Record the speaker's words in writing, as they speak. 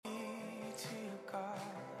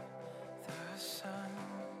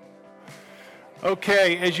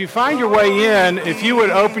Okay, as you find your way in, if you would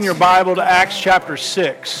open your Bible to Acts chapter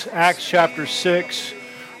 6. Acts chapter 6.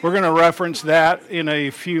 We're going to reference that in a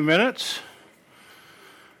few minutes.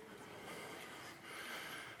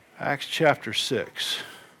 Acts chapter 6.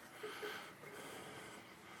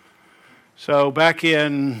 So back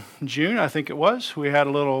in June, I think it was, we had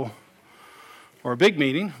a big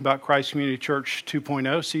meeting about Christ Community Church 2.0,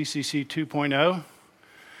 CCC 2.0.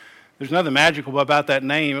 There's nothing magical about that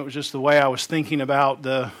name. It was just the way I was thinking about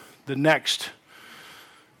the next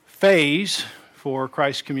phase for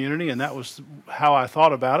Christ Community, and that was how I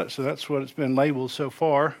thought about it. So that's what it's been labeled so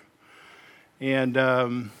far. And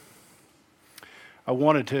I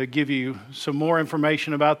wanted to give you some more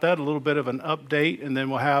information about that, a little bit of an update, and then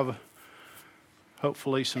we'll have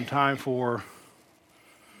hopefully some time for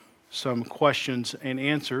some questions and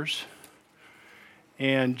answers.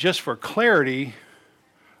 And just for clarity,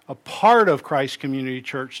 a part of Christ Community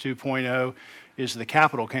Church 2.0 is the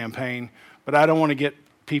capital campaign, but I don't want to get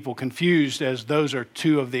people confused as those are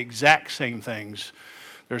two of the exact same things.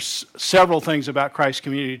 There's several things about Christ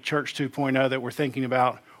Community Church 2.0 that we're thinking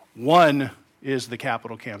about. One is the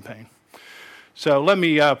capital campaign. So let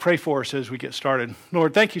me pray for us as we get started.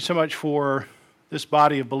 Lord, thank you so much for this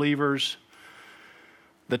body of believers,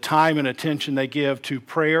 the time and attention they give to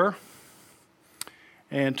prayer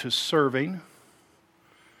and to serving.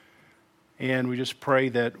 And we just pray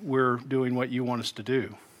that we're doing what you want us to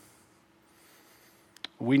do.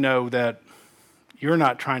 We know that you're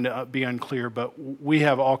not trying to be unclear, but we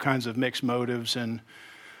have all kinds of mixed motives and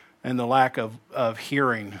the lack of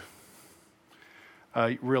hearing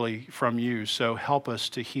really from you. So help us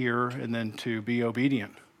to hear and then to be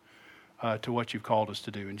obedient to what you've called us to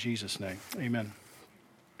do. In Jesus' name, amen.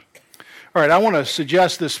 All right, I want to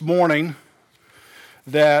suggest this morning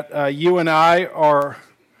that you and I are,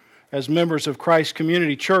 as members of Christ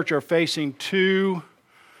Community Church, are facing two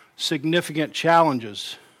significant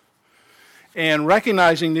challenges. And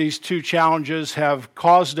recognizing these two challenges have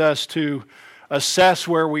caused us to assess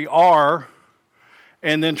where we are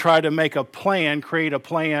and then try to make a plan, create a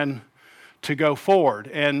plan to go forward.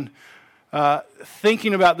 And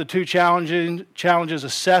thinking about the two challenges,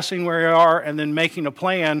 assessing where we are, and then making a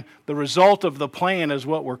plan, the result of the plan is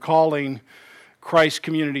what we're calling Christ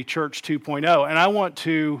Community Church 2.0. And I want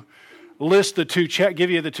to list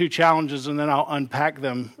give you the two challenges, and then I'll unpack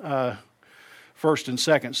them first and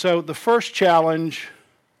second. So the first challenge,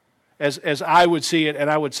 as I would see it,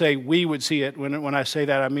 and I would say we would see it, when I say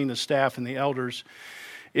that I mean the staff and the elders,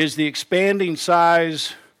 is the expanding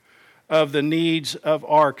size of the needs of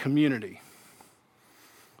our community.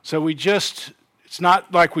 So it's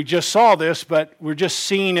not like we just saw this, but we're just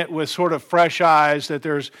seeing it with sort of fresh eyes that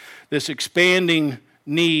there's this expanding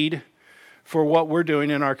need for what we're doing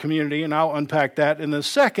in our community, and I'll unpack that. And the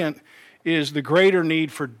second is the greater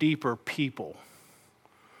need for deeper people.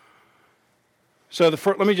 So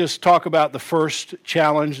let me just talk about the first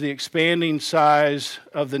challenge, the expanding size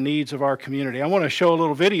of the needs of our community. I want to show a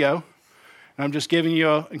little video, and I'm just giving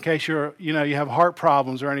you, in case you have heart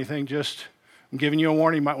problems or anything, I'm giving you a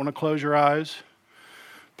warning. You might want to close your eyes,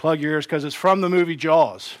 plug your ears, because it's from the movie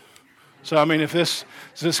Jaws. So, I mean, if this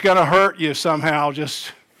is going to hurt you somehow,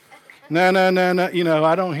 just... No,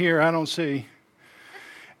 I don't hear, I don't see.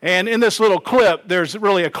 And in this little clip, there's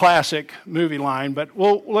really a classic movie line, but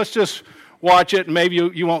let's just watch it, and maybe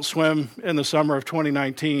you won't swim in the summer of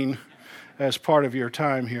 2019 as part of your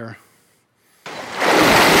time here.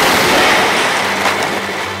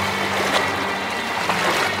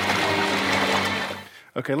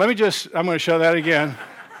 Okay, I'm going to show that again.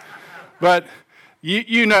 But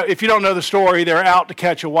you know, if you don't know the story, they're out to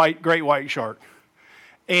catch a great white shark.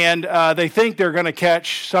 And they think they're going to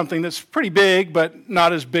catch something that's pretty big, but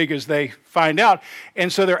not as big as they find out.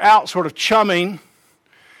 And so they're out sort of chumming,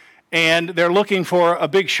 and they're looking for a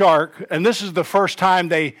big shark. And this is the first time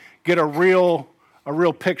they get a real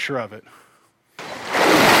picture of it.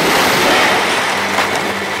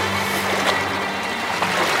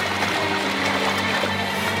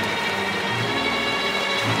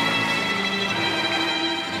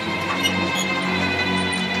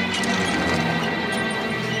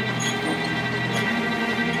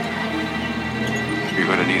 You're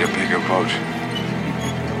going to need a bigger boat.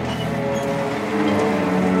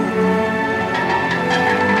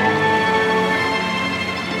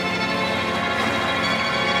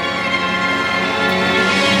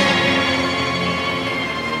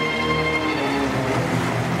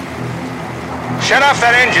 Shut off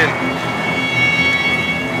that engine.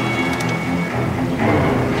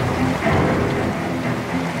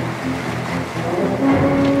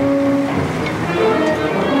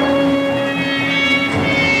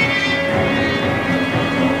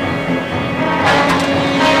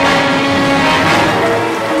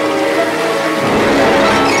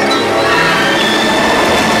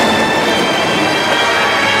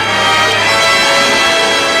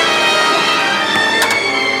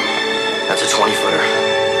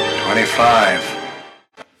 5.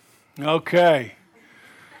 Okay.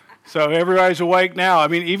 So everybody's awake now. I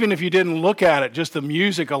mean, even if you didn't look at it, just the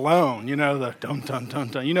music alone, you know, the dun dun dun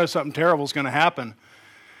dun, you know something terrible is going to happen.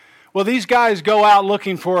 Well, these guys go out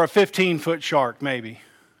looking for a 15-foot shark, maybe.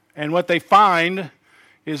 And what they find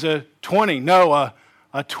is a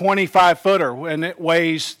 25-footer, and it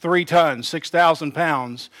weighs 3 tons, 6,000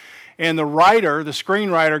 pounds. And the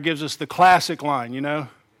screenwriter, gives us the classic line, you know,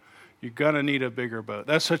 you're going to need a bigger boat.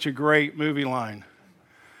 That's such a great movie line.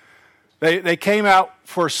 They came out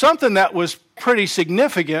for something that was pretty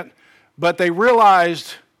significant, but they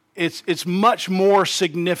realized it's much more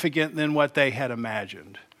significant than what they had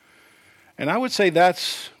imagined. And I would say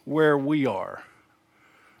that's where we are.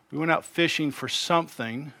 We went out fishing for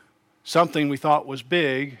something we thought was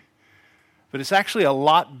big, but it's actually a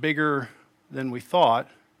lot bigger than we thought.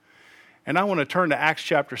 And I want to turn to Acts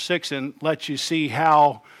chapter 6 and let you see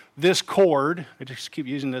how this chord, I just keep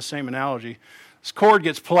using this same analogy, this chord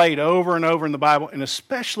gets played over and over in the Bible, and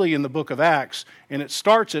especially in the book of Acts, and it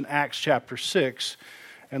starts in Acts chapter 6.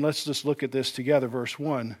 And let's just look at this together, verse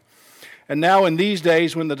 1. And now in these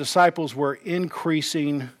days when the disciples were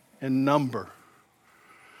increasing in number.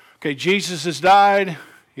 Okay, Jesus has died.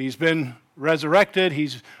 He's been resurrected.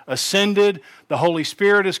 He's ascended. The Holy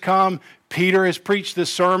Spirit has come. Peter has preached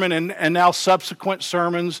this sermon and now subsequent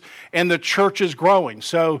sermons, and the church is growing.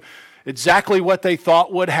 So exactly what they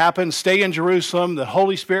thought would happen. Stay in Jerusalem. The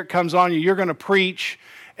Holy Spirit comes on you. You're going to preach.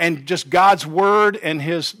 And just God's word and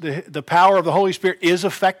the power of the Holy Spirit is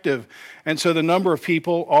effective. And so the number of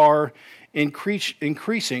people are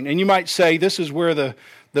increasing. And you might say this is where the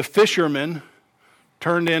fishermen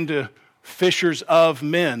turned into fishers of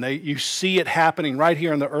men. You see it happening right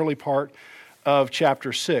here in the early part of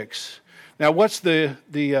chapter 6. Now, what's the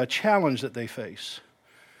challenge that they face?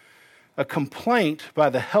 A complaint by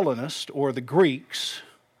the Hellenists, or the Greeks,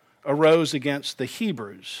 arose against the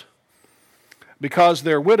Hebrews because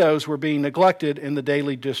their widows were being neglected in the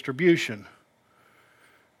daily distribution.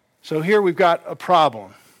 So here we've got a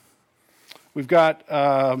problem. We've got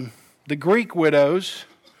the Greek widows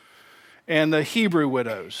and the Hebrew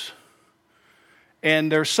widows.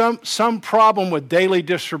 And there's some problem with daily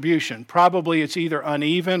distribution. Probably it's either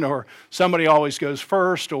uneven, or somebody always goes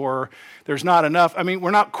first, or there's not enough. I mean,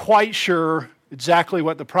 we're not quite sure exactly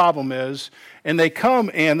what the problem is. And they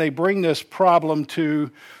come and they bring this problem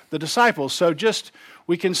to the disciples. So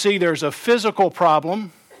we can see there's a physical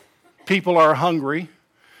problem. People are hungry.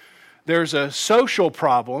 There's a social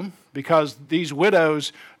problem because these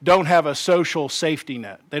widows don't have a social safety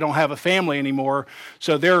net. They don't have a family anymore,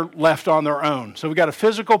 so they're left on their own. So we've got a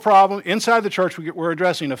physical problem. Inside the church, we're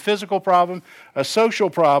addressing a physical problem, a social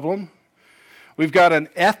problem. We've got an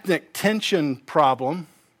ethnic tension problem.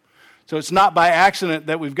 So it's not by accident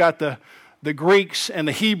that we've got the Greeks and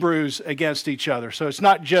the Hebrews against each other. So it's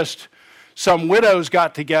not just some widows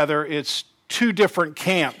got together, it's two different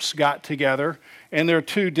camps got together, and they're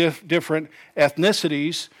two different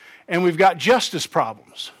ethnicities, and we've got justice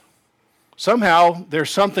problems. Somehow there's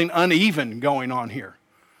something uneven going on here.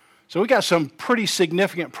 So we got some pretty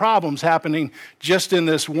significant problems happening just in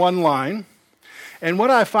this one line. And what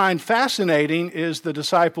I find fascinating is the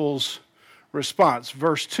disciples' response.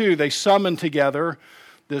 Verse 2, they summon together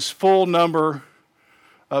this full number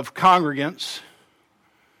of congregants.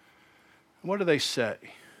 What do they say?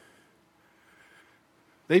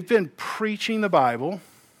 They've been preaching the Bible.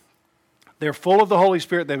 They're full of the Holy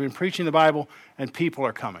Spirit. They've been preaching the Bible, and people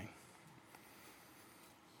are coming.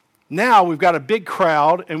 Now we've got a big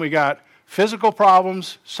crowd, and we got physical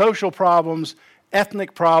problems, social problems,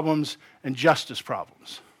 ethnic problems, and justice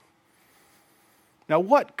problems. Now,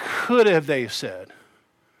 what could have they said?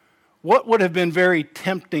 What would have been very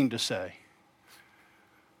tempting to say?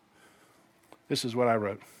 This is what I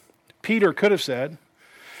wrote. Peter could have said,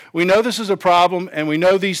 "We know this is a problem, and we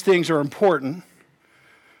know these things are important,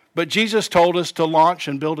 but Jesus told us to launch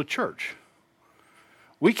and build a church.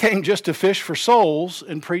 We came just to fish for souls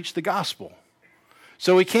and preach the gospel.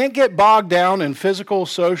 So we can't get bogged down in physical,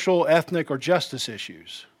 social, ethnic, or justice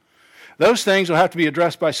issues. Those things will have to be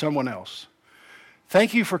addressed by someone else.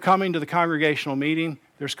 Thank you for coming to the congregational meeting.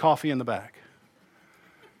 There's coffee in the back."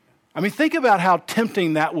 I mean, think about how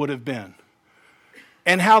tempting that would have been.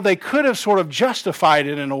 And how they could have sort of justified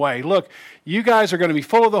it in a way. Look, you guys are going to be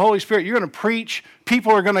full of the Holy Spirit. You're going to preach.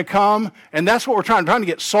 People are going to come. And that's what we're trying to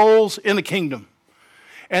get souls in the kingdom.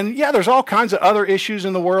 And yeah, there's all kinds of other issues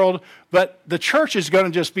in the world, but the church is going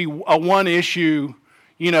to just be a one-issue,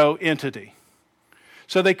 entity.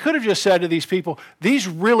 So they could have just said to these people, these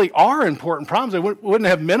really are important problems. They wouldn't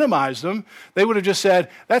have minimized them. They would have just said,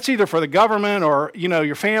 that's either for the government or,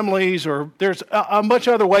 your families, or there's a bunch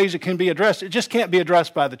of other ways it can be addressed. It just can't be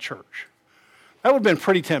addressed by the church. That would have been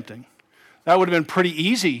pretty tempting. That would have been pretty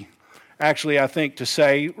easy, actually, I think, to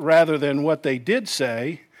say, rather than what they did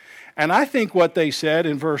say. And I think what they said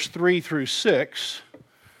in verse 3 through 6,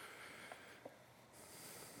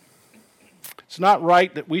 it's not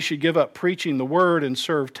right that we should give up preaching the word and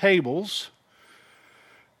serve tables.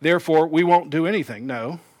 Therefore, we won't do anything.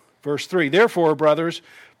 No. Verse 3, therefore, brothers,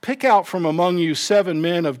 pick out from among you 7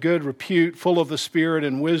 men of good repute, full of the Spirit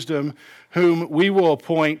and wisdom, whom we will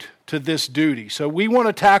appoint to this duty. So we want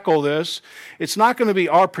to tackle this. It's not going to be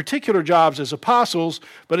our particular jobs as apostles,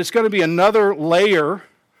 but it's going to be another layer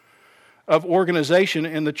of organization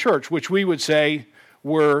in the church, which we would say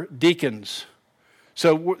were deacons.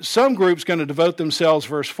 So some group's going to devote themselves,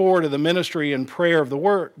 verse 4, to the ministry and prayer of the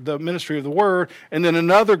word, and then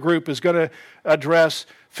another group is going to address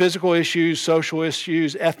physical issues, social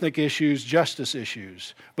issues, ethnic issues, justice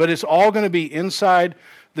issues. But it's all going to be inside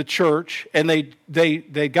the church, and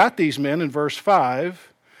they got these men in verse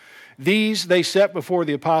 5. These they set before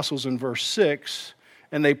the apostles in verse 6,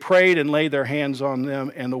 and they prayed and laid their hands on them,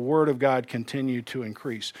 and the word of God continued to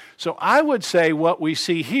increase. So I would say what we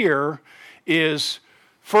see here is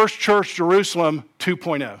First Church Jerusalem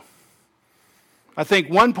 2.0. I think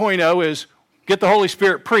 1.0 is get the Holy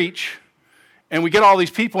Spirit preach, and we get all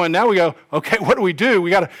these people, and now we go, okay, what do we do?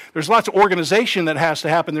 There's lots of organization that has to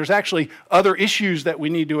happen. There's actually other issues that we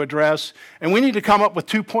need to address, and we need to come up with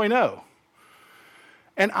 2.0.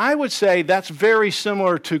 And I would say that's very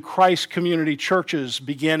similar to Christ Community Church's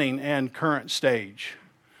beginning and current stage.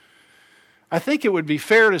 I think it would be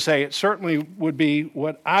fair to say, it certainly would be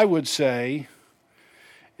what I would say,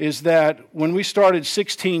 is that when we started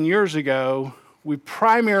 16 years ago, we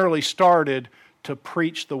primarily started to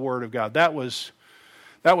preach the Word of God. That was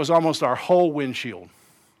almost our whole windshield.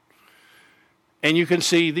 And you can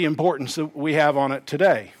see the importance that we have on it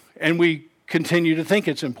today. And we continue to think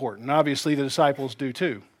it's important. Obviously, the disciples do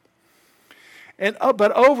too.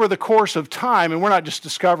 But over the course of time, and we're not just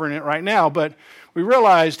discovering it right now, but we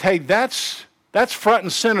realized, hey, that's front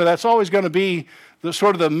and center. That's always going to be the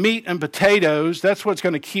sort of the meat and potatoes. That's what's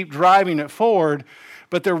going to keep driving it forward.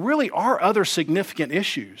 But there really are other significant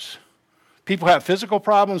issues. People have physical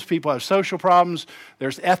problems. People have social problems.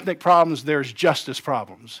 There's ethnic problems. There's justice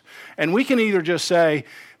problems. And we can either just say,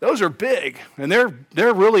 those are big, and they're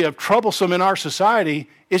really troublesome in our society.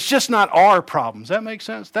 It's just not our problems. That makes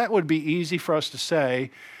sense? That would be easy for us to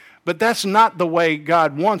say. But that's not the way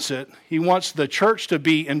God wants it. He wants the church to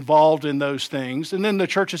be involved in those things, and then the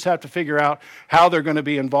churches have to figure out how they're going to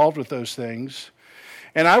be involved with those things.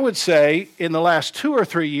 And I would say in the last 2 or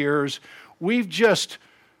 3 years, we've gained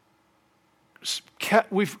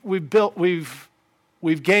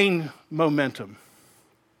momentum.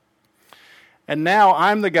 And now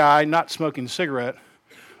I'm the guy, not smoking a cigarette,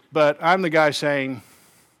 but I'm the guy saying,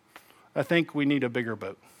 I think we need a bigger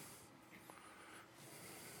boat.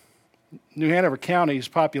 New Hanover County's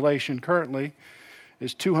population currently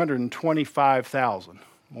is 225,000,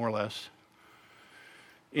 more or less.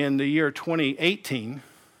 In the year 2017,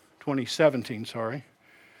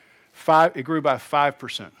 it grew by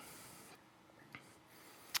 5%.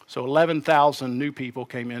 So 11,000 new people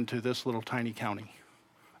came into this little tiny county.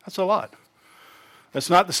 That's a lot. That's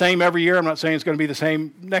not the same every year. I'm not saying it's going to be the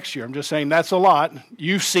same next year. I'm just saying that's a lot.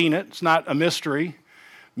 You've seen it. It's not a mystery.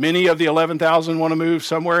 Many of the 11,000 want to move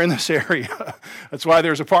somewhere in this area. That's why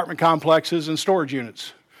there's apartment complexes and storage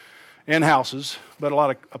units and houses, but a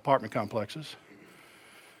lot of apartment complexes.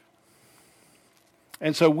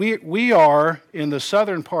 And so we are in the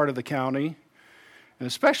southern part of the county, and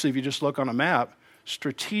especially if you just look on a map,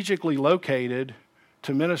 strategically located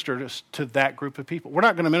to minister to that group of people. We're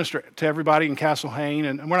not going to minister to everybody in Castle Hayne,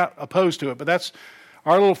 and we're not opposed to it, but that's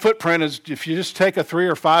our little footprint is if you just take a 3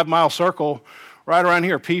 or 5 mile circle right around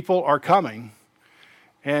here, people are coming.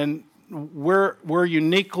 And we're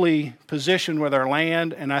uniquely positioned with our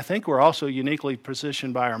land, and I think we're also uniquely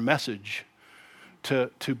positioned by our message to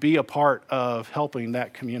be a part of helping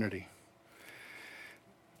that community.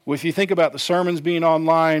 Well, if you think about the sermons being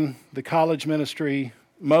online, the college ministry,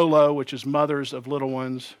 MOLO, which is Mothers of Little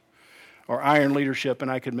Ones, or Iron Leadership, and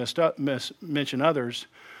I could mention others,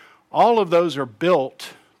 all of those are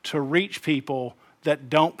built to reach people that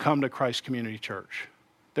don't come to Christ Community Church.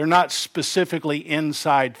 They're not specifically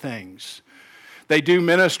inside things. They do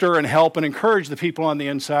minister and help and encourage the people on the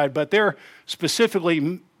inside, but they're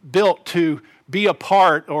specifically built to be a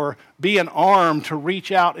part or be an arm to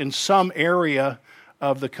reach out in some area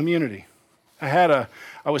of the community. I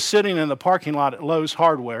was sitting in the parking lot at Lowe's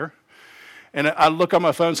Hardware, and I look on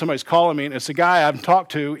my phone, somebody's calling me, and it's a guy I haven't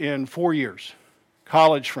talked to in 4 years,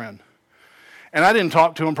 college friend. And I didn't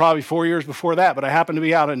talk to him probably 4 years before that, but I happened to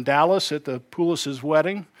be out in Dallas at the Poulos'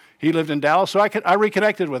 wedding. He lived in Dallas, so I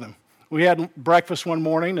reconnected with him. We had breakfast one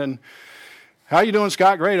morning, and how you doing,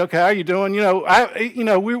 Scott? Great. Okay, how you doing?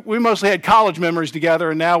 We mostly had college memories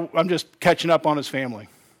together, and now I'm just catching up on his family.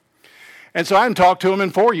 And so I hadn't talked to him in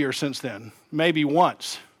 4 years since then, maybe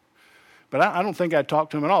once. But I don't think I'd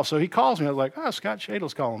talked to him at all. So he calls me. I was like, Scott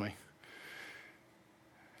Shadle's calling me.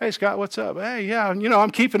 Hey, Scott, what's up? Hey, yeah,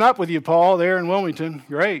 I'm keeping up with you, Paul, there in Wilmington.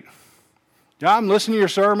 Great. Yeah, I'm listening to your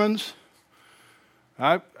sermons.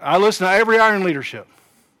 I listen to every Iron Leadership.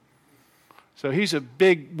 So he's a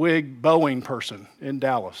big wig Boeing person in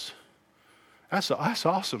Dallas. That's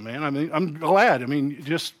awesome, man. I mean, I'm glad. I mean,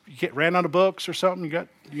 you ran out of books or something.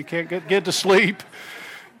 You can't get to sleep.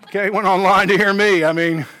 Okay, went online to hear me. I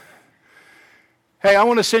mean, hey, I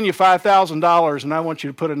want to send you $5,000, and I want you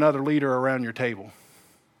to put another leader around your table.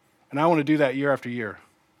 And I want to do that year after year,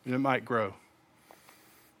 and it might grow.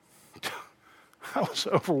 I was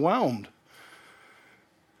overwhelmed.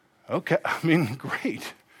 Okay, I mean,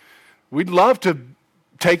 great. We'd love to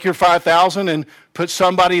take your $5,000 and put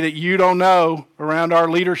somebody that you don't know around our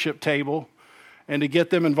leadership table and to get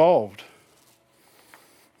them involved.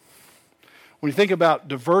 When you think about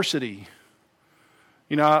diversity,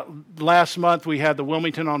 last month we had the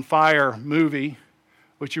Wilmington on Fire movie,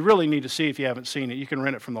 which you really need to see if you haven't seen it. You can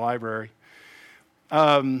rent it from the library.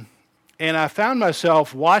 And I found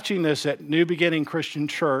myself watching this at New Beginning Christian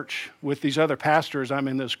Church with these other pastors I'm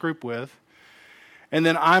in this group with. And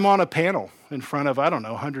then I'm on a panel in front of,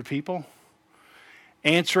 100 people,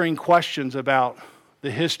 answering questions about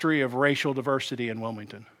the history of racial diversity in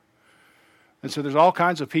Wilmington. And so there's all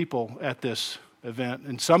kinds of people at this event.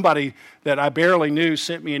 And somebody that I barely knew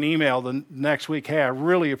sent me an email the next week, hey, I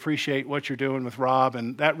really appreciate what you're doing with Rob.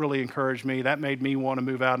 And that really encouraged me. That made me want to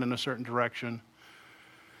move out in a certain direction.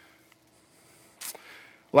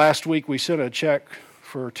 Last week we sent a check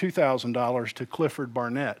for $2,000 to Clifford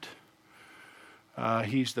Barnett.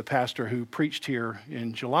 He's the pastor who preached here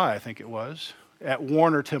in July, I think it was, at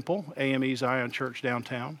Warner Temple, AME Zion Church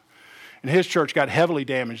downtown. And his church got heavily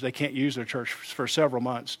damaged. They can't use their church for several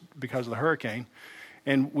months because of the hurricane.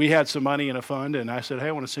 And we had some money in a fund, and I said, hey,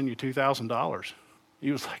 I want to send you $2,000.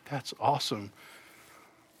 He was like, that's awesome.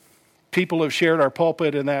 People have shared our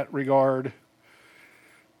pulpit in that regard.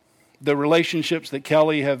 The relationships that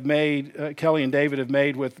Kelly and David have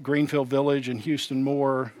made with Greenfield Village and Houston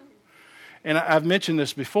Moore. And I've mentioned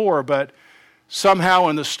this before, but somehow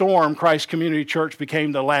in the storm, Christ Community Church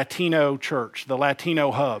became the Latino church, the Latino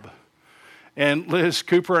hub. And Liz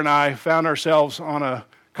Cooper and I found ourselves on a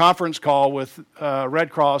conference call with Red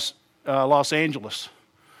Cross Los Angeles.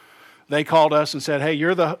 They called us and said, hey,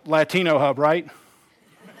 you're the Latino hub, right?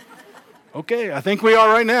 Okay, I think we are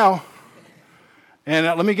right now. And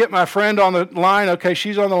let me get my friend on the line. Okay,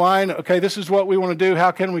 she's on the line. Okay, this is what we want to do. How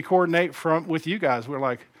can we coordinate with you guys? We're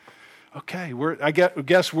like, okay, I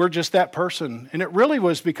guess we're just that person. And it really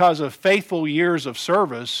was because of faithful years of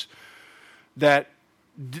service that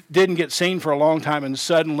didn't get seen for a long time and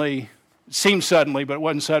seemed suddenly, but it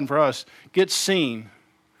wasn't sudden for us, gets seen.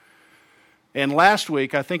 And last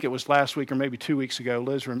week, I think it was last week or maybe 2 weeks ago,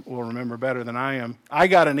 Liz will remember better than I am, I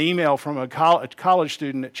got an email from a college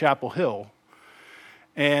student at Chapel Hill.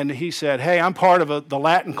 And he said, hey, I'm part of the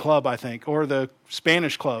Latin club, I think, or the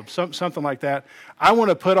Spanish club, something like that. I want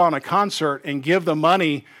to put on a concert and give the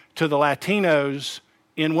money to the Latinos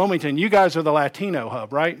in Wilmington. You guys are the Latino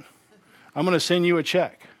hub, right? I'm going to send you a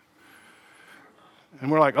check.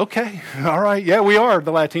 And we're like, okay, all right. Yeah, we are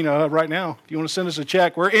the Latino hub right now. If you want to send us a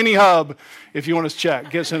check, we're any hub if you want us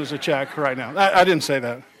to send us a check right now. I didn't say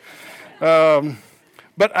that.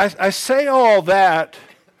 But I say all that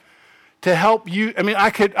to help you. I mean, I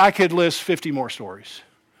could list 50 more stories.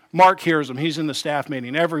 Mark hears them. He's in the staff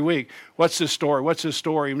meeting every week. What's this story? What's this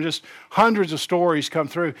story? And just hundreds of stories come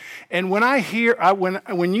through. And when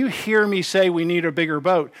when you hear me say we need a bigger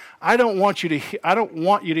boat, I don't want you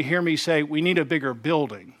to hear me say we need a bigger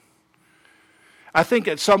building. I think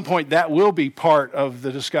at some point that will be part of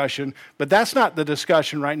the discussion, but that's not the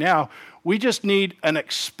discussion right now. We just need an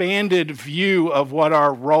expanded view of what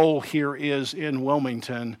our role here is in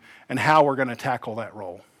Wilmington and how we're going to tackle that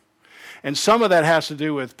role. And some of that has to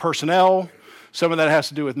do with personnel, some of that has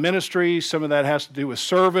to do with ministry, some of that has to do with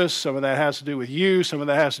service, some of that has to do with you, some of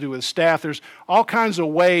that has to do with staff. There's all kinds of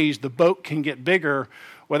ways the boat can get bigger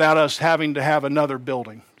without us having to have another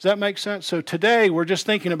building. Does that make sense? So today we're just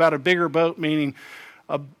thinking about a bigger boat, meaning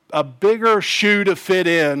a bigger shoe to fit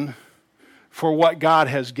in for what God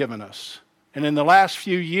has given us. And in the last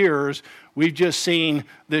few years, we've just seen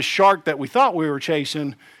this shark that we thought we were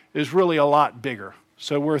chasing is really a lot bigger.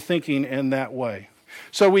 So we're thinking in that way.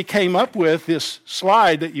 So we came up with this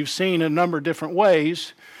slide that you've seen in a number of different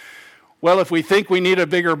ways. Well, if we think we need a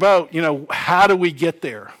bigger boat, how do we get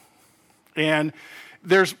there? And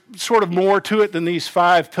there's sort of more to it than these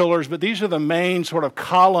 5 pillars, but these are the main sort of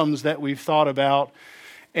columns that we've thought about.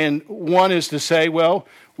 And one is to say, well,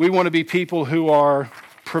 we want to be people who are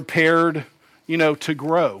prepared, to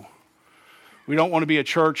grow. We don't want to be a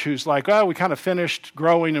church who's like, oh, we kind of finished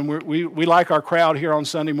growing and we like our crowd here on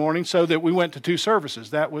Sunday morning, so that we went to 2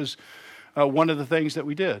 services. That was one of the things that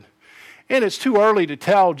we did. And it's too early to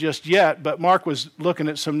tell just yet, but Mark was looking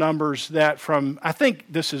at some numbers that from, I think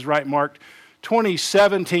this is right, Mark,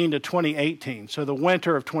 2017 to 2018, so the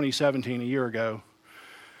winter of 2017, a year ago,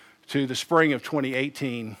 to the spring of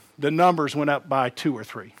 2018, the numbers went up by 2 or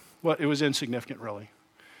 3. Well, it was insignificant, really.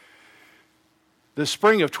 The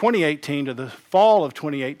spring of 2018 to the fall of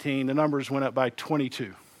 2018, the numbers went up by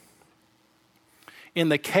 22. In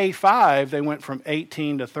the K-5, they went from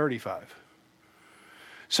 18 to 35.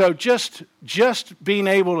 So just being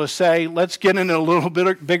able to say, let's get in a little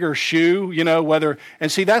bit bigger shoe,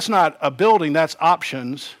 and see, that's not a building, that's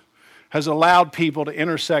options, has allowed people to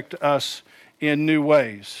intersect us in new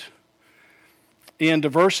ways. In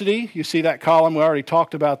diversity, you see that column, we already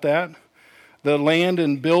talked about that. The land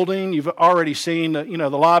and building, you've already seen, the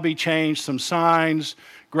lobby changed, some signs.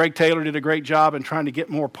 Greg Taylor did a great job in trying to get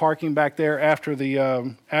more parking back there after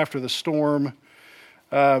the storm.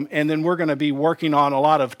 And then we're going to be working on a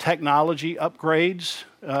lot of technology upgrades,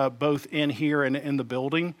 both in here and in the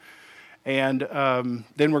building. And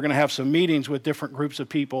then we're going to have some meetings with different groups of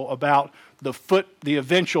people about the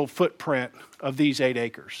eventual footprint of these 8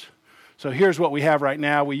 acres. So here's what we have right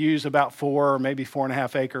now. We use about 4 or maybe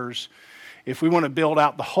 4.5 acres. If we want to build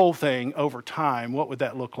out the whole thing over time, what would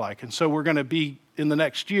that look like? And so we're going to be, in the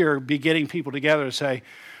next year, be getting people together to say,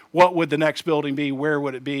 what would the next building be? Where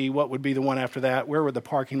would it be? What would be the one after that? Where would the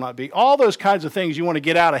parking lot be? All those kinds of things you want to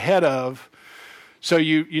get out ahead of, so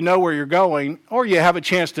you know where you're going, or you have a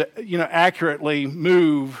chance to accurately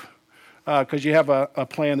move because you have a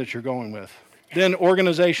plan that you're going with. Then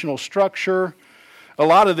organizational structure. A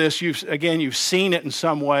lot of this, you've seen it in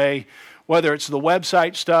some way, whether it's the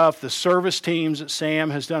website stuff, the service teams that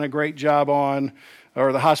Sam has done a great job on,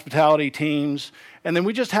 or the hospitality teams. And then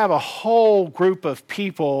we just have a whole group of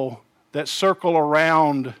people that circle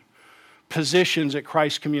around positions at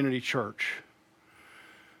Christ Community Church.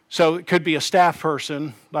 So it could be a staff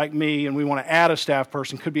person like me, and we want to add a staff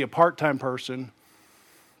person. Could be a part-time person.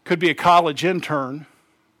 Could be a college intern.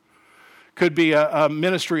 Could be a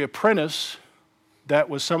ministry apprentice that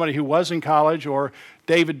was somebody who was in college, or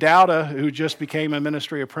David Dowda, who just became a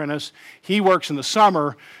ministry apprentice. He works in the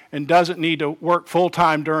summer and doesn't need to work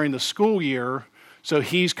full-time during the school year, so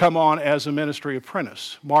he's come on as a ministry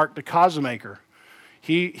apprentice. Mark the Cosmaker,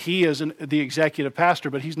 he is the executive pastor,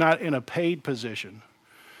 but he's not in a paid position.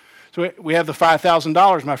 So we have the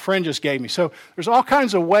 $5,000 my friend just gave me. So there's all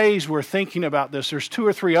kinds of ways we're thinking about this. There's 2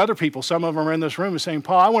 or 3 other people, some of them are in this room, and saying,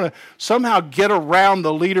 Paul, I want to somehow get around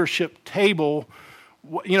the leadership table.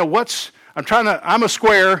 I'm a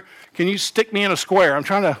square. Can you stick me in a square?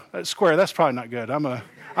 Square, that's probably not good. I'm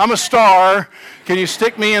a star. Can you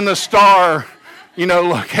stick me in the star,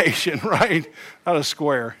 location, right? Not a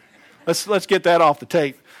square. Let's get that off the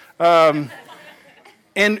tape. And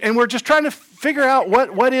we're just trying to figure out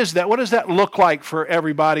what is that? What does that look like for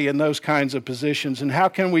everybody in those kinds of positions? And how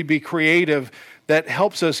can we be creative that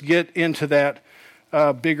helps us get into that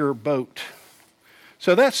bigger boat?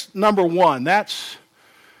 So that's number one. That's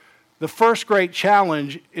the first great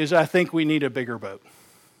challenge is I think we need a bigger boat.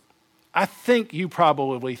 I think you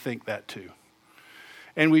probably think that too.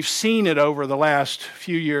 And we've seen it over the last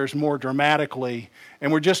few years more dramatically,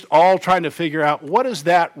 and we're just all trying to figure out what does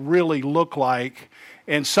that really look like,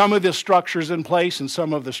 and some of the structures in place and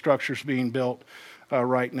some of the structures being built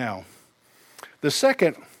right now. The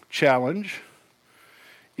second challenge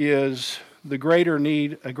is a greater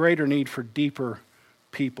need for deeper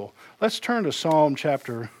people. Let's turn to Psalm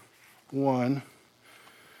chapter 1.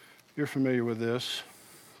 You're familiar with this.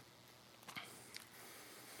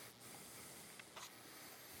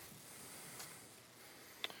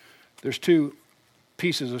 There's 2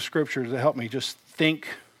 pieces of scripture that help me just think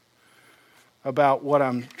about what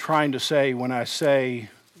I'm trying to say when I say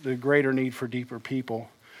the greater need for deeper people.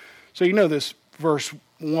 So this verse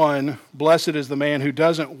 1, blessed is the man who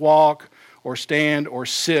doesn't walk or stand or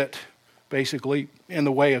sit, basically, in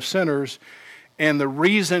the way of sinners. And the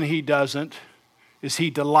reason he doesn't is he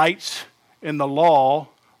delights in the law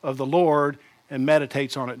of the Lord and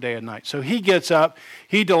meditates on it day and night. So he gets up,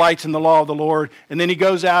 he delights in the law of the Lord, and then he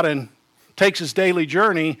goes out and takes his daily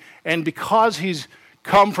journey, and because he's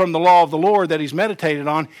come from the law of the Lord that he's meditated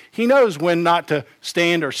on, he knows when not to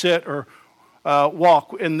stand or sit or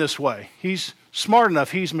walk in this way. He's smart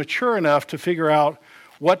enough, he's mature enough to figure out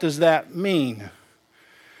what does that mean.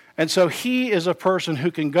 And so he is a person who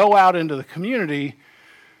can go out into the community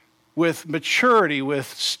with maturity, with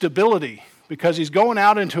stability, because he's going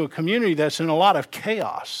out into a community that's in a lot of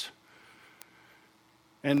chaos.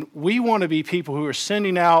 And we want to be people who are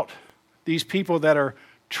sending out these people that are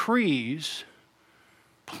trees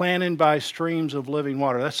planted by streams of living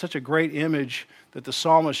water. That's such a great image that the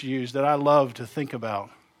psalmist used that I love to think about.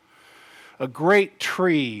 A great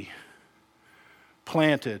tree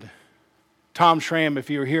planted. Tom Schramm, if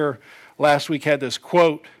you were here last week, had this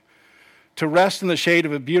quote: "To rest in the shade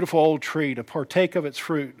of a beautiful old tree, to partake of its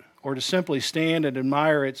fruit, or to simply stand and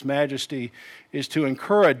admire its majesty is to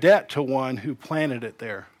incur a debt to one who planted it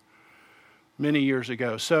there many years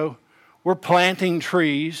ago." So we're planting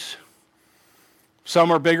trees.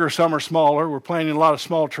 Some are bigger, some are smaller. We're planting a lot of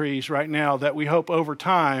small trees right now that we hope over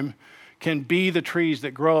time can be the trees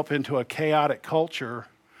that grow up into a chaotic culture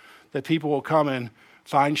that people will come and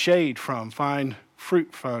find shade from, find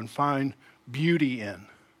fruit from, find beauty in.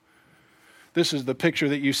 This is the picture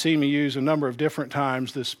that you've seen me use a number of different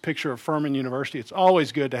times, this picture of Furman University. It's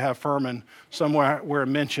always good to have Furman somewhere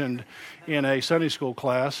mentioned in a Sunday school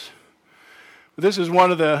class. But this is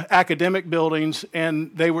one of the academic buildings,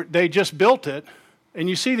 and they just built it. And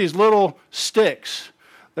you see these little sticks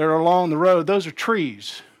that are along the road. Those are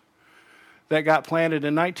trees that got planted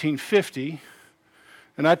in 1950.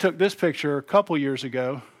 And I took this picture a couple years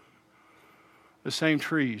ago, the same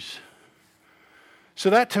trees. So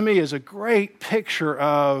that to me is a great picture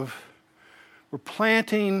of we're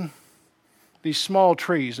planting these small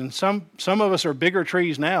trees. And some of us are bigger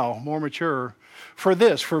trees now, more mature, for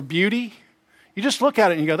this, for beauty. You just look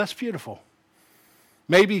at it and you go, that's beautiful.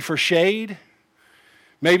 Maybe for shade,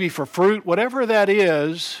 maybe for fruit, whatever that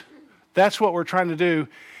is, that's what we're trying to do.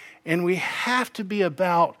 And we have to be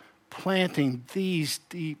about planting these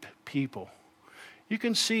deep people. You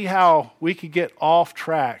can see how we could get off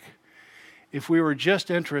track if we were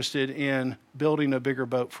just interested in building a bigger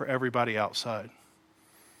boat for everybody outside.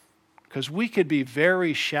 Because we could be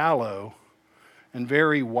very shallow and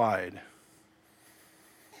very wide.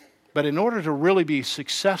 But in order to really be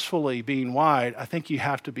successfully being wide, I think you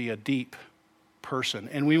have to be a deep person.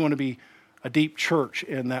 And we want to be a deep church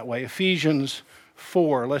in that way. Ephesians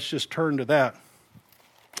 4, let's just turn to that.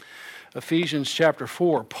 Ephesians chapter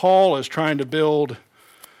 4. Paul is trying to build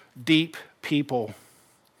deep people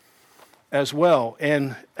as well.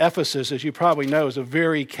 And Ephesus, as you probably know, is a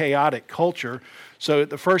very chaotic culture. So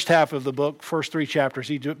the first half of the book, first 3 chapters,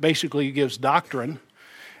 he basically gives doctrine.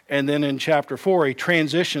 And then in chapter 4, he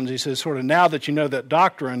transitions. He says, sort of, now that you know that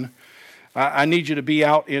doctrine, I need you to be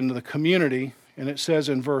out in the community. And it says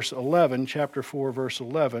in verse 11, chapter 4, verse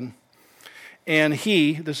 11, and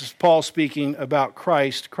this is Paul speaking about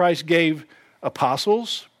Christ gave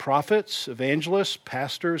apostles, prophets, evangelists,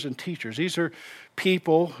 pastors, and teachers. These are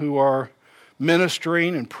people who are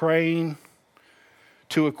ministering and praying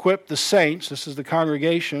to equip the saints, this is the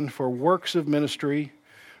congregation, for works of ministry,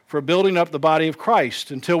 for building up the body of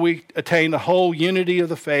Christ until we attain the whole unity of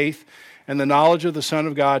the faith and the knowledge of the Son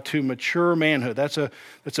of God to mature manhood. That's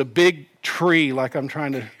a big tree like I'm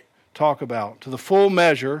trying to talk about. To the full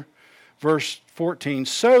measure, verse 14,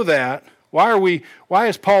 so that, why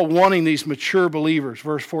is Paul wanting these mature believers?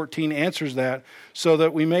 Verse 14 answers that, so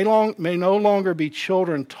that we may no longer be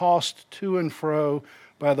children tossed to and fro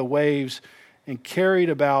by the waves and carried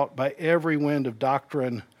about by every wind of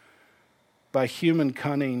doctrine, by human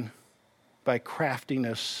cunning, by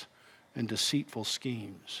craftiness and deceitful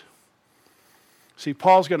schemes. See,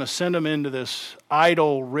 Paul's going to send them into this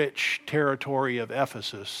idol-rich territory of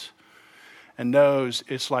Ephesus and knows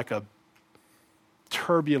it's like a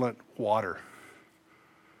turbulent water.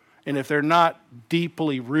 And if they're not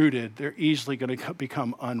deeply rooted, they're easily going to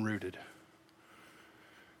become unrooted.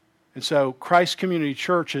 And so Christ Community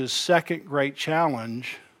Church's second great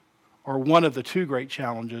challenge, or one of the 2 great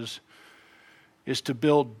challenges, is to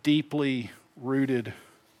build deeply rooted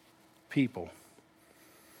people.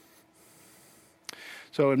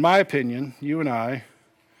 So in my opinion, you and I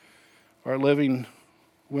are living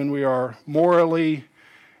when we are morally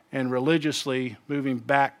and religiously moving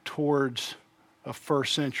back towards a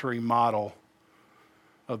first century model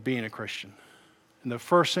of being a Christian. In the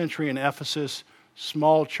first century in Ephesus,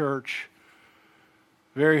 small church,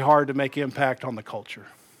 very hard to make impact on the culture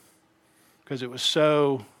because it was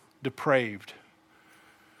so depraved.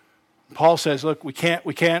 Paul says, look, we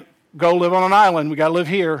can't go live on an island. We got to live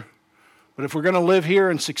here. But if we're going to live here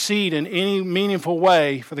and succeed in any meaningful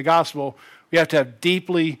way for the gospel, we have to have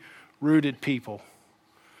deeply rooted people.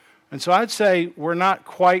 And so I'd say we're not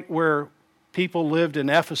quite where people lived in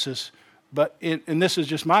Ephesus, but and this is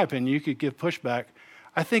just my opinion, you could give pushback.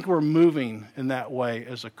 I think we're moving in that way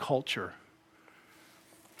as a culture.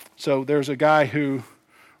 So there's a guy who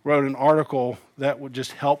wrote an article that would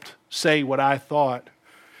just help say what I thought,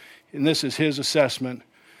 and this is his assessment,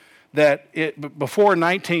 that before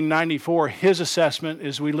 1994, his assessment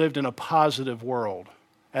is we lived in a positive world.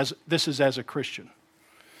 This is as a Christian.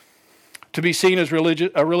 To be seen as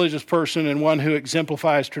a religious person and one who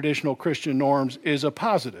exemplifies traditional Christian norms is a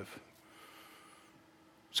positive.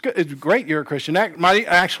 It's great you're a Christian. That might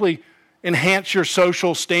actually enhance your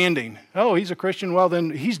social standing. Oh, he's a Christian. Well,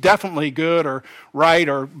 then he's definitely good or right,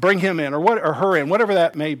 or bring him in or her in, whatever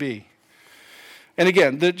that may be. And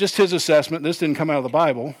again, just his assessment, this didn't come out of the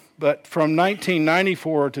Bible, but from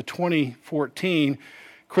 1994 to 2014,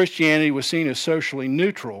 Christianity was seen as socially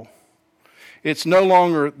neutral. It's no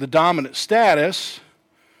longer the dominant status,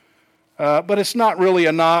 but it's not really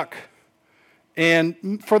a knock.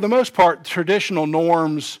 And for the most part, traditional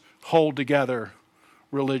norms hold together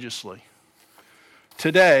religiously.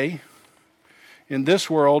 Today, in this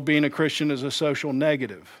world, being a Christian is a social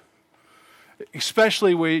negative,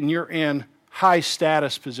 especially when you're in high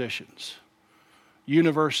status positions,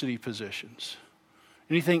 university positions,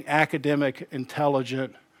 anything academic,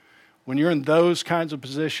 intelligent. When you're in those kinds of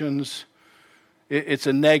positions, it's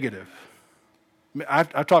a negative.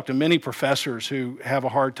 I've talked to many professors who have a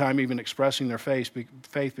hard time even expressing their faith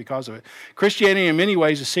because of it. Christianity in many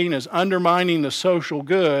ways is seen as undermining the social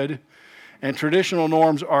good, and traditional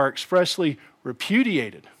norms are expressly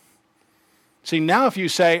repudiated. See, now if you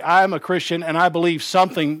say, I'm a Christian and I believe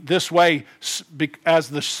something this way as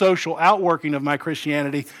the social outworking of my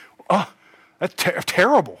Christianity, that's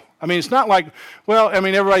terrible. I mean, it's not like,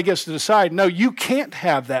 everybody gets to decide. No, you can't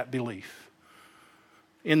have that belief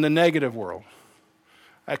in the negative world.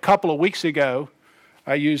 A couple of weeks ago,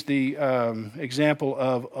 I used the example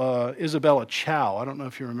of Isabella Chow. I don't know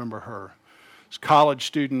if you remember her. She's a college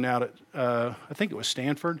student out at, I think it was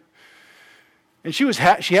Stanford. And she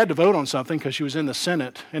had to vote on something because she was in the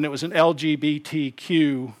Senate, and it was an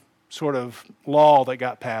LGBTQ sort of law that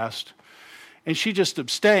got passed. And she just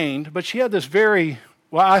abstained, but she had this very,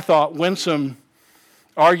 I thought, winsome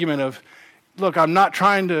argument of, look, I'm not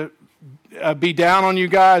trying to be down on you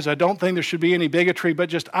guys. I don't think there should be any bigotry, but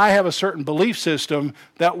just I have a certain belief system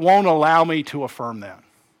that won't allow me to affirm that.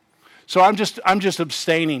 So I'm just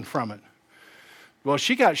abstaining from it. Well,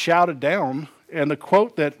 she got shouted down, and the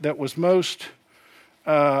quote that was most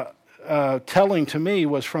telling to me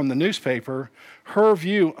was from the newspaper. Her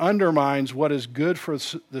view undermines what is good for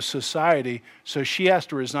the society, so she has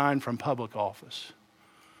to resign from public office.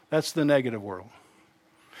 That's the negative world.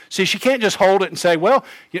 See, she can't just hold it and say,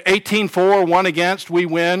 18-4, 1 against, we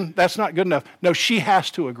win. That's not good enough. No, she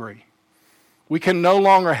has to agree. We can no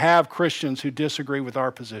longer have Christians who disagree with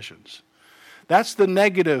our positions. That's the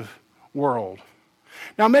negative world.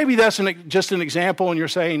 Now, maybe that's just an example, and you're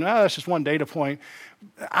saying, that's just one data point.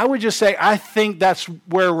 I would just say, I think that's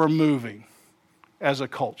where we're moving as a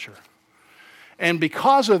culture. And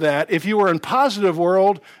because of that, if you were in positive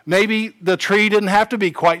world, maybe the tree didn't have to be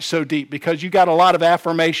quite so deep because you got a lot of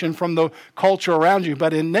affirmation from the culture around you.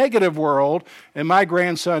 But in negative world, and my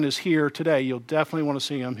grandson is here today, you'll definitely want to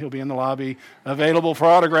see him. He'll be in the lobby, available for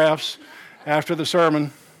autographs after the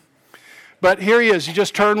sermon. But here he is. He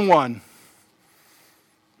just turned 1.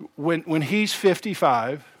 When he's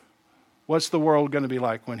 55, what's the world going to be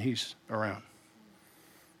like when he's around?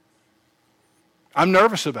 I'm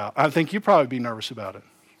nervous about it. I think you'd probably be nervous about it.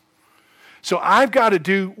 So I've got to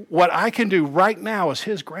do what I can do right now as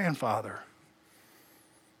his grandfather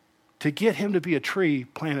to get him to be a tree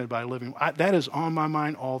planted by a living. That is on my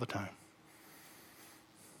mind all the time.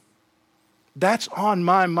 That's on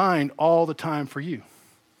my mind all the time for you.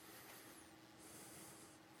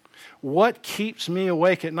 What keeps me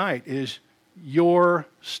awake at night is your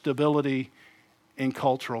stability in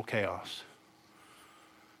cultural chaos.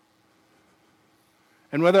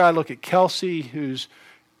 And whether I look at Kelsey, who's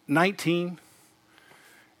 19,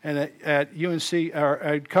 and at UNC, or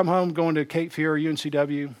I'd come home going to Cape Fear or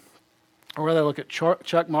UNCW, or whether I look at Chuck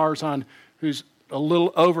Marzon, who's a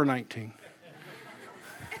little over 19.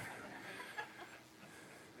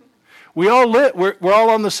 We're all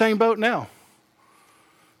on the same boat now.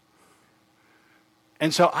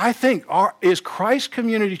 And so I think, is Christ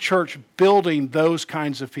Community Church building those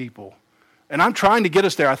kinds of people? And I'm trying to get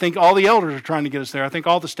us there. I think all the elders are trying to get us there. I think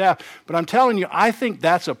all the staff. But I'm telling you, I think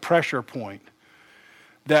that's a pressure point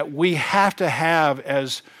that we have to have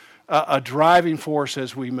as a driving force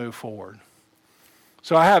as we move forward.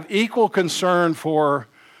 So I have equal concern for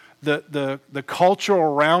the culture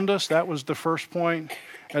around us. That was the first point,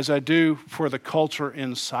 as I do for the culture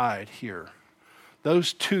inside here.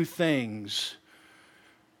 Those two things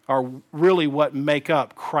are really what make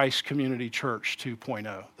up Christ Community Church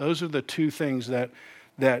 2.0. Those are the two things that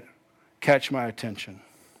catch my attention.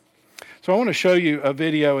 So I want to show you a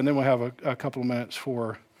video, and then we'll have a couple of minutes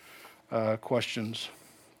for questions.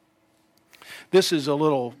 This is a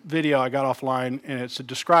little video I got offline, and it's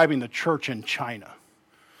describing the church in China.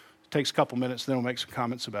 It takes a couple minutes, then we'll make some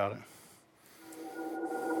comments about it.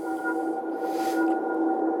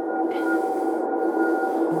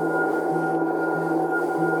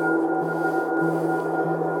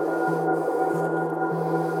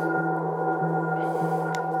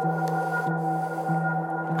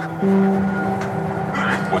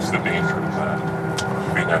 What's the danger of that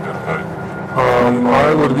being identified?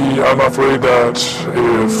 I'm afraid that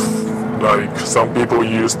if, like, some people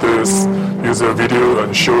use their video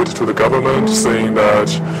and show it to the government, saying that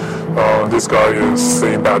this guy is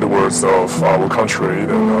saying bad words of our country,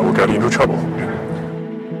 then we'll get into trouble.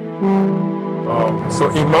 So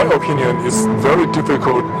in my opinion, it's very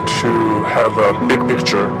difficult to have a big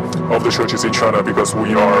picture of the churches in China because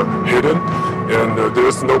we are hidden and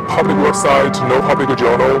there's no public website, no public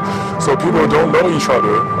journal, so people don't know each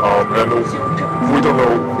other and we don't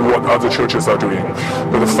know what other churches are doing.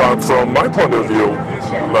 But from my point of view,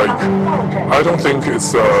 like, I don't think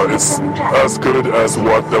it's as good as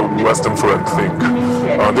what the Western friends think.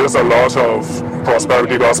 There's a lot of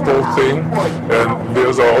prosperity gospel thing, and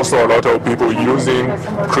there's also a lot of people using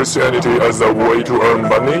Christianity as a way to earn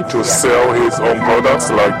money, to sell his own products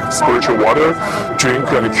like spiritual water,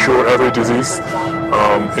 drink and cure every disease.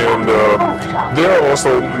 And there are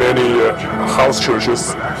also many house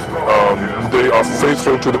churches. They are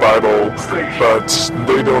faithful to the Bible, but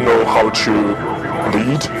they don't know how to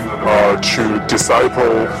lead, to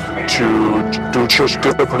disciple, to do church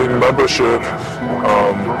discipline membership.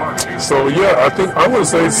 So yeah, I would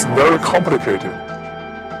say it's very complicated.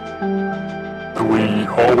 We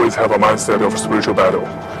always have a mindset of spiritual battle.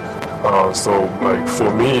 So like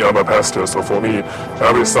for me, I'm a pastor, so for me,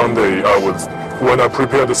 every Sunday when I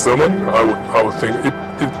prepare the sermon, I would think it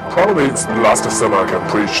probably is the last sermon I can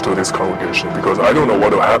preach to this congregation because I don't know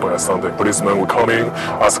what will happen at Sunday. Policemen will come in,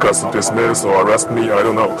 ask us to dismiss or arrest me, I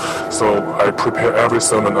don't know. So I prepare every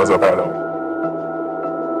sermon as a battle.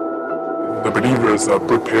 The believers are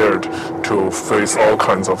prepared to face all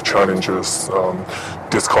kinds of challenges,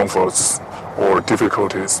 discomforts, or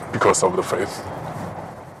difficulties because of the faith.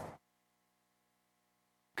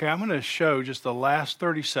 Okay, I'm going to show just the last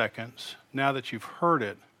 30 seconds. Now that you've heard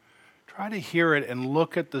it, try to hear it and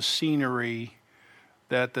look at the scenery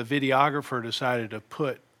that the videographer decided to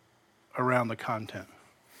put around the content.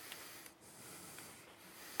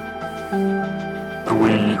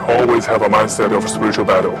 We always have a mindset of spiritual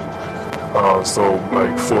battle. So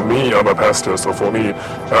like for me, I'm a pastor, so for me,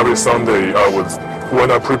 every Sunday when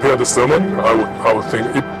I prepare the sermon, I would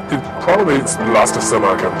think it probably is the last sermon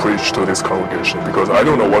I can preach to this congregation because I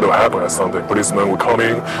don't know what will happen at Sunday. Policemen will come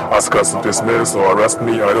in, ask us to dismiss or arrest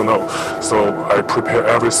me, I don't know. So I prepare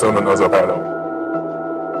every sermon as a battle.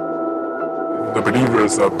 The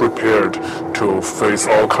believers are prepared to face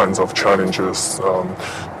all kinds of challenges,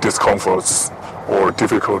 discomforts, or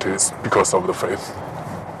difficulties because of the faith.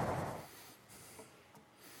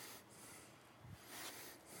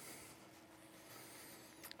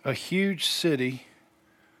 A huge city.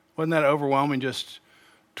 Wasn't that overwhelming? Just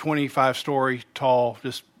 25-story tall,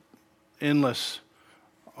 just endless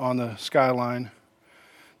on the skyline.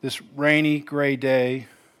 This rainy, gray day.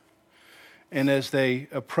 And as they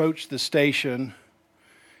approach the station,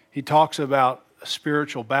 he talks about a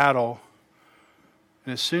spiritual battle.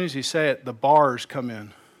 And as soon as he say it, the bars come in.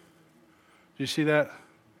 Do you see that?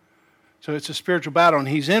 So it's a spiritual battle, and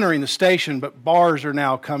he's entering the station, but bars are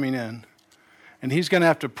now coming in. And he's going to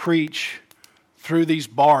have to preach through these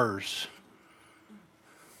bars. I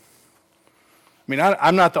mean,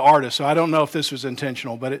 I'm not the artist, so I don't know if this was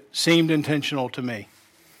intentional, but it seemed intentional to me.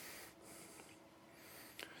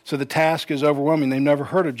 So the task is overwhelming. They've never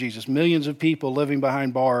heard of Jesus. Millions of people living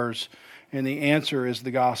behind bars, and the answer is the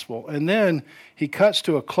gospel. And then he cuts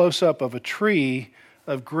to a close-up of a tree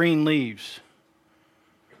of green leaves.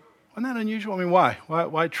 Wasn't that unusual? I mean, why?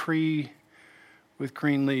 Why tree with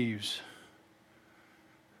green leaves?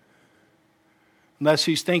 Unless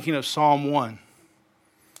he's thinking of Psalm 1.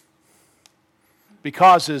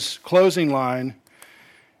 because his closing line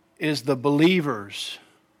is the believers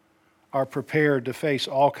are prepared to face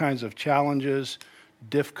all kinds of challenges,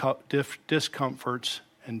 discomforts,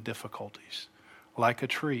 and difficulties, like a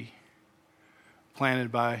tree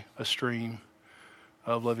planted by a stream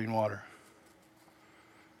of living water.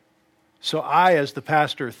 So I, as the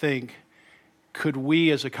pastor, think, could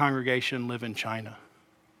we as a congregation live in China?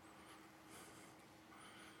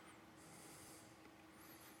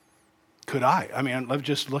 Could I? I mean, let's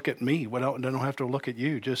just look at me. I don't have to look at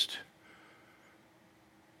you. Just,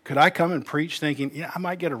 could I come and preach thinking, I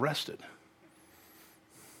might get arrested?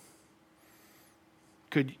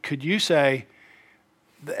 Could you say,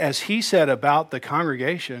 as he said about the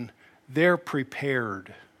congregation, they're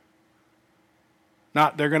prepared.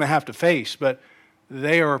 Not they're going to have to face, but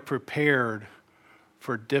they are prepared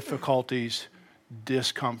for difficulties,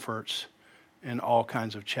 discomforts, and all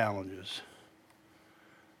kinds of challenges.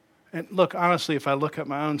 And look, honestly, if I look at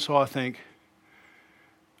my own soul, I think,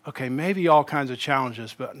 okay, maybe all kinds of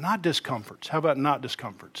challenges, but not discomforts. How about not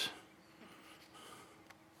discomforts?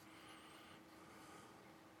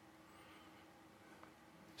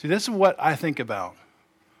 See, this is what I think about.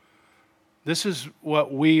 This is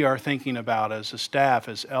what we are thinking about as a staff,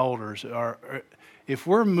 as elders. If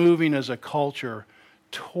we're moving as a culture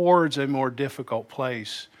towards a more difficult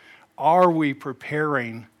place, are we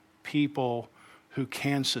preparing people who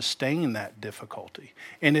can sustain that difficulty?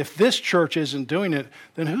 And if this church isn't doing it,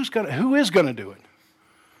 then who is going to do it?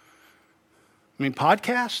 I mean,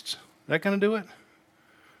 podcasts? Is that going to do it?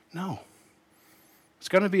 No. It's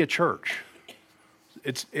going to be a church.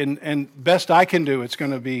 And best I can do, it's going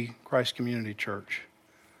to be Christ Community Church.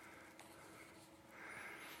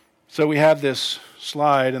 So we have this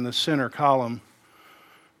slide, and the center column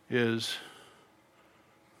is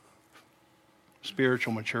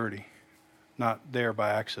spiritual maturity, not there by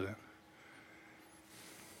accident.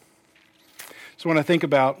 So when I think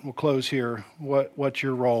about, we'll close here, what's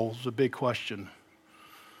your role is a big question.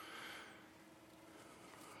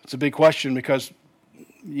 It's a big question because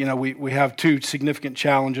we have two significant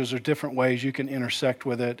challenges or different ways you can intersect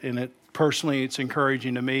with it. And personally, it's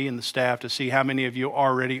encouraging to me and the staff to see how many of you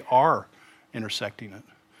already are intersecting it,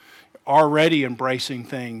 already embracing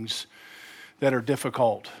things that are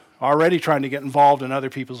difficult, already trying to get involved in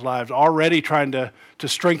other people's lives, already trying to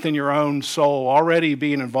strengthen your own soul, already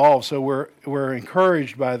being involved. So we're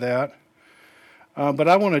encouraged by that. But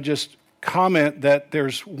I want to just comment that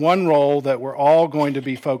there's one role that we're all going to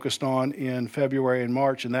be focused on in February and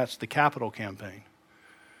March, and that's the capital campaign.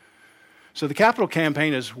 So the capital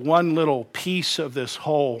campaign is one little piece of this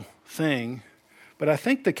whole thing, but I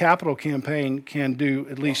think the capital campaign can do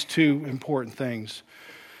at least two important things.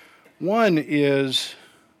 One is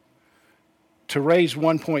to raise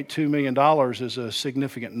 $1.2 million is a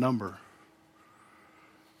significant number,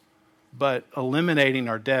 but eliminating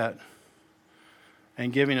our debt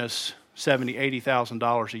and giving us $70,000,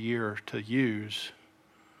 $80,000 a year to use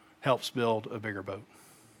helps build a bigger boat.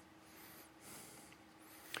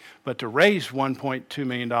 But to raise $1.2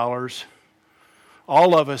 million,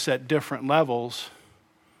 all of us at different levels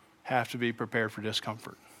have to be prepared for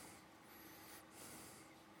discomfort.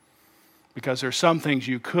 Because there's some things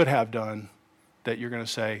you could have done that you're going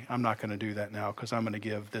to say, I'm not going to do that now because I'm going to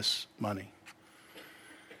give this money.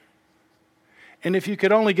 And if you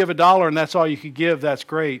could only give $1 and that's all you could give, that's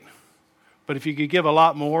great. But if you could give a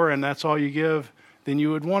lot more and that's all you give, then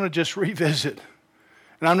you would want to just revisit.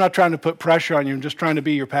 And I'm not trying to put pressure on you, I'm just trying to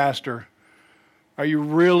be your pastor. Are you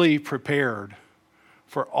really prepared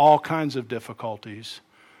for all kinds of difficulties,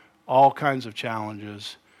 all kinds of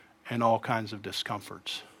challenges, and all kinds of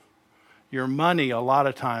discomforts? Your money, a lot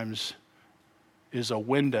of times, is a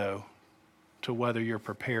window to whether you're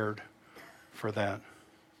prepared for that.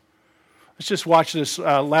 Let's just watch this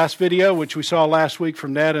last video, which we saw last week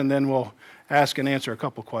from Ned, and then we'll ask and answer a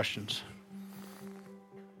couple questions.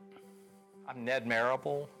 I'm Ned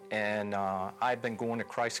Marable, and I've been going to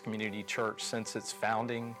Christ Community Church since its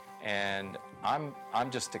founding, and I'm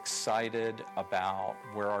just excited about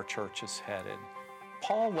where our church is headed.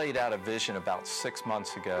 Paul laid out a vision about 6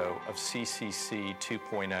 months ago of CCC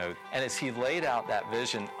 2.0, and as he laid out that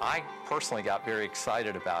vision, I personally got very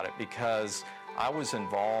excited about it because I was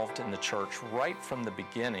involved in the church right from the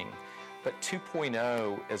beginning. But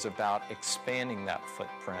 2.0 is about expanding that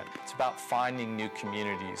footprint. It's about finding new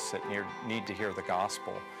communities that need to hear the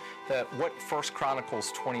gospel. What 1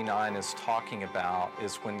 Chronicles 29 is talking about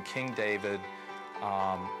is when King David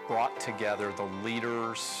brought together the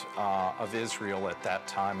leaders of Israel at that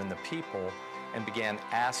time and the people and began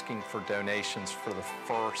asking for donations for the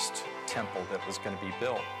first temple that was going to be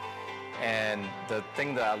built. And the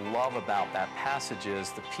thing that I love about that passage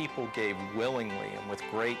is the people gave willingly and with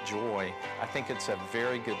great joy. I think it's a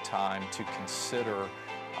very good time to consider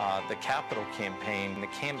the capital campaign. The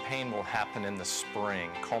campaign will happen in the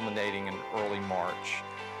spring, culminating in early March.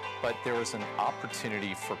 But there is an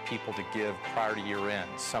opportunity for people to give prior to year end.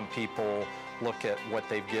 Some people look at what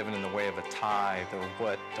they've given in the way of a tithe or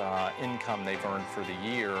what income they've earned for the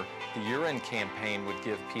year. The year-end campaign would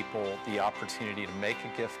give people the opportunity to make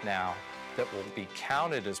a gift now that will be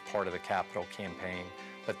counted as part of the capital campaign,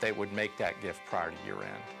 but they would make that gift prior to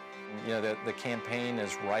year-end. You know, the campaign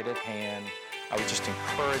is right at hand. I would just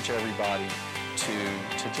encourage everybody to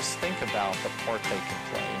just think about the part they can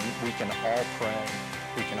play. We can all pray.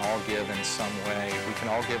 We can all give in some way. We can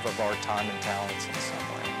all give of our time and talents in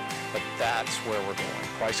some way. But that's where we're going.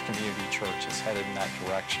 Christ Community Church is headed in that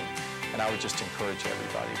direction. And I would just encourage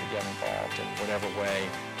everybody to get involved in whatever way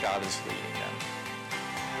God is leading them.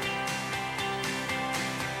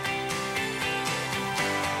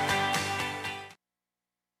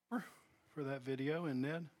 For that video, and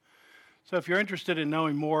Ned. So if you're interested in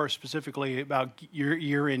knowing more specifically about your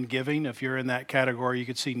year-end giving, if you're in that category, you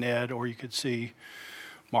could see Ned, or you could see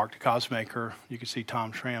Mark the Cosmaker, you could see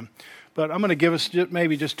Tom Schramm. But I'm going to give us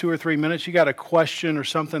maybe just 2 or 3 minutes. You got a question or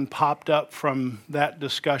something popped up from that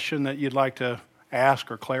discussion that you'd like to ask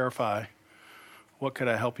or clarify? What could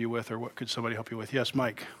I help you with, or what could somebody help you with? Yes,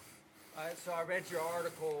 Mike. So I read your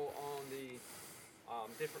article on the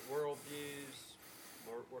different worldviews.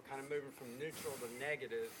 We're kind of moving from neutral to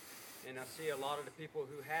negative, and I see a lot of the people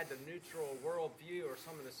who had the neutral worldview are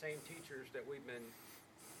some of the same teachers that we've been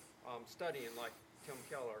studying, like Tim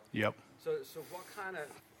Keller. Yep. So what kind of,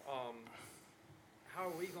 how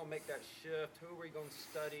are we going to make that shift? Who are we going to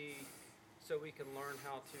study so we can learn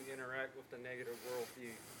how to interact with the negative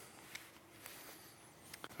worldview?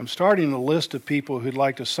 I'm starting a list of people who'd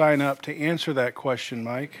like to sign up to answer that question,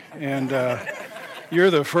 Mike, and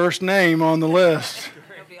you're the first name on the list.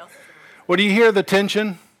 Well, do you hear the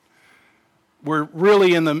tension? We're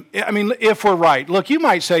really in the, I mean, if we're right. Look, you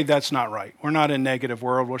might say that's not right. We're not in negative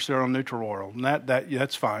world, we're still in neutral world, and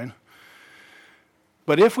that's fine.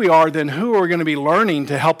 But if we are, then who are we going to be learning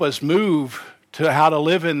to help us move to how to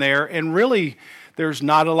live in there? And really, there's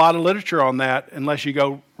not a lot of literature on that unless you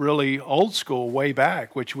go really old school, way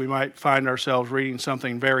back, which we might find ourselves reading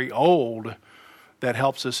something very old that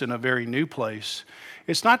helps us in a very new place.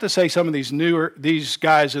 It's not to say some of these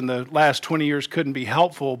guys in the last 20 years couldn't be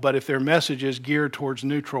helpful, but if their message is geared towards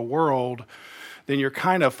neutral world, then you're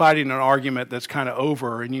kind of fighting an argument that's kind of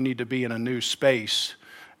over, and you need to be in a new space.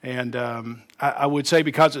 And I would say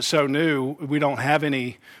because it's so new, we don't have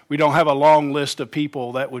a long list of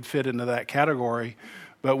people that would fit into that category.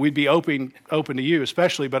 But we'd be open to you,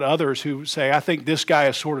 especially, but others who say, I think this guy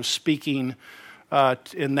is sort of speaking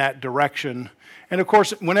in that direction. And of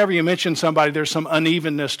course, whenever you mention somebody, there's some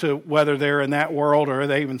unevenness to whether they're in that world or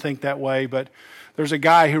they even think that way. But there's a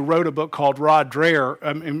guy who wrote a book called Rod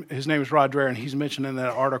Dreher. His name is Rod Dreher, and he's mentioned in that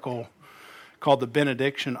article called The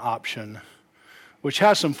Benediction Option, which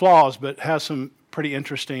has some flaws, but has some pretty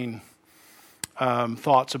interesting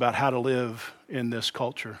thoughts about how to live in this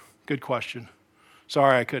culture. Good question.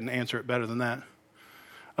 Sorry I couldn't answer it better than that.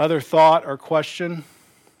 Other thought or question?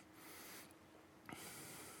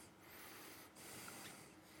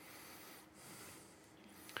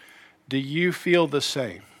 Do you feel the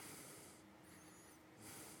same?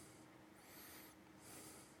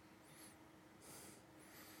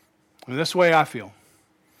 I mean, that's the way I feel.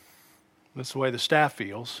 That's the way the staff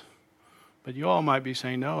feels. But you all might be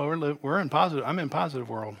saying, no, we're in positive. I'm in positive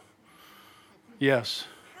world. Yes.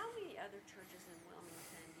 How many other churches in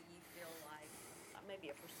Wilmington do you feel like, maybe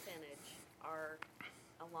a percentage, are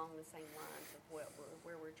along the same lines of where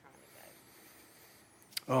we're trying to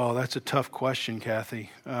go? Oh, that's a tough question, Kathy.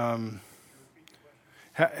 How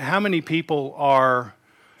many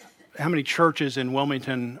churches in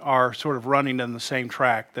Wilmington are sort of running on the same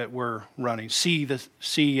track that we're running? See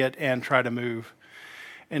it and try to move.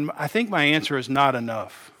 And I think my answer is not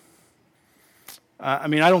enough. I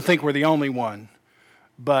mean, I don't think we're the only one,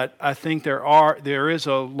 but I think there is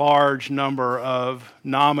a large number of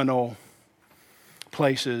nominal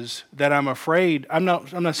places that I'm afraid, I'm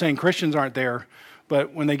not saying Christians aren't there,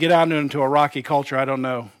 but when they get out into a rocky culture, I don't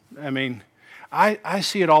know. I mean, I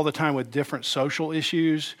see it all the time with different social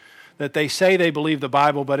issues that they say they believe the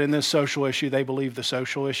Bible, but in this social issue, they believe the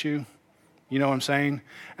social issue. You know what I'm saying?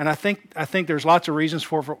 And I think there's lots of reasons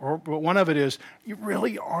for but one of it is you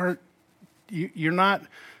really aren't, you're not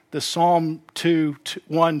the Psalm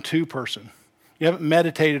 1:2 person. You haven't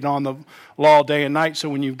meditated on the law day and night, so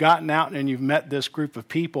when you've gotten out and you've met this group of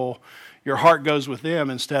people, your heart goes with them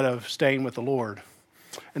instead of staying with the Lord.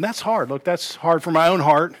 And that's hard. Look, that's hard for my own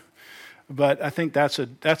heart, but I think that's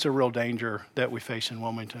a real danger that we face in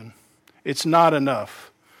Wilmington. It's not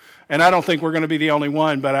enough. And I don't think we're going to be the only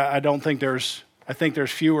one, but I think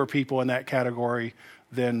there's fewer people in that category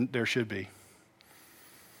than there should be.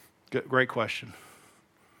 Good, great question.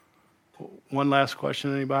 One last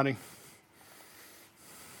question, anybody?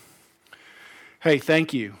 Hey,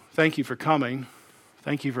 thank you. Thank you for coming.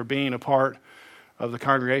 Thank you for being a part of the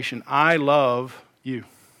congregation. I love you.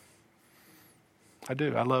 I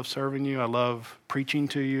do. I love serving you. I love preaching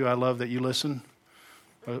to you. I love that you listen,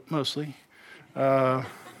 mostly. That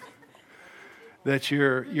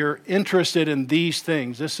you're interested in these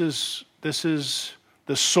things. This is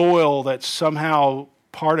the soil that's somehow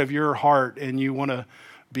part of your heart, and you want to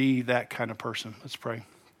be that kind of person. Let's pray.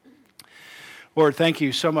 Lord, thank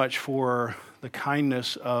you so much for the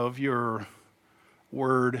kindness of your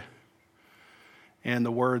word and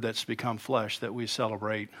the word that's become flesh that we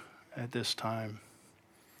celebrate at this time.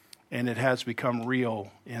 And it has become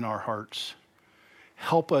real in our hearts.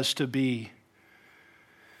 Help us to be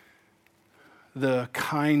the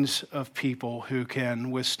kinds of people who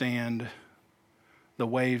can withstand the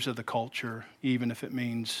waves of the culture, even if it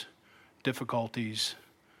means difficulties,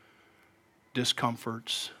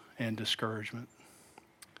 discomforts, and discouragement.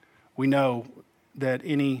 We know that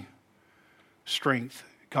any strength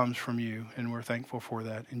comes from you, and we're thankful for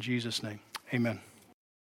that. In Jesus' name, amen.